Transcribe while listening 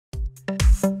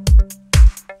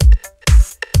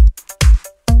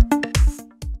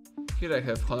Here I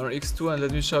have Honor X2 and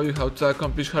let me show you how to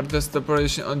accomplish hard reset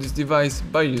operation on this device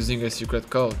by using a secret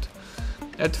code.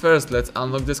 At first let's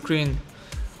unlock the screen,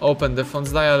 open the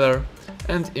phone's dialer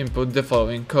and input the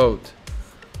following code: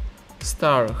 *#*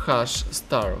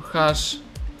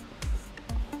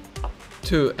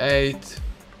 28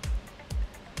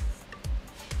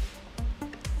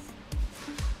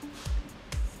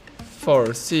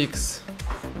 46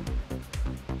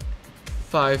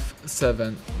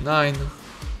 579 #*#*.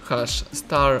 As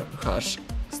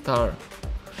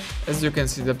you can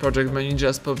see, the project menu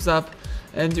just pops up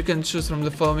and you can choose from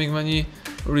the following menu: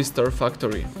 Restore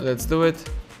Factory. Let's do it.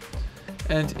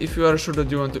 And if you are sure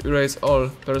that you want to erase all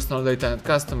personal data and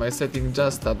customize settings,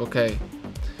 just tap OK.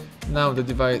 Now the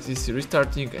device is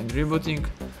restarting and rebooting.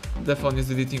 The phone is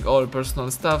deleting all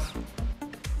personal stuff.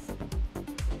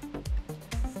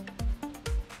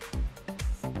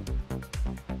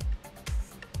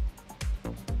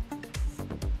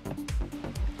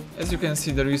 As you can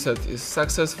see, the reset is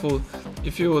successful.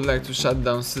 If you would like to shut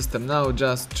down system now,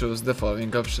 just choose the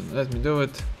following option. Let me do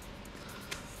it.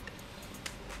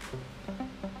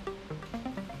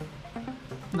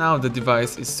 Now the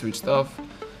device is switched off.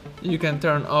 You can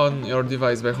turn on your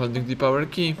device by holding the power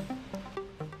key.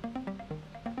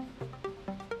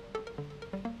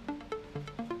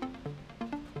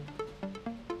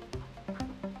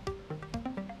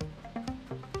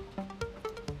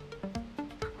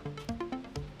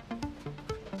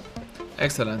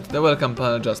 Excellent, the welcome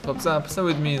panel just pops up, so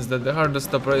it means that the hard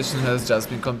reset operation has just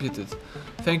been completed.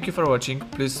 Thank you for watching,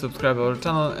 please subscribe our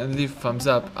channel and leave thumbs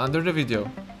up under the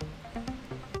video.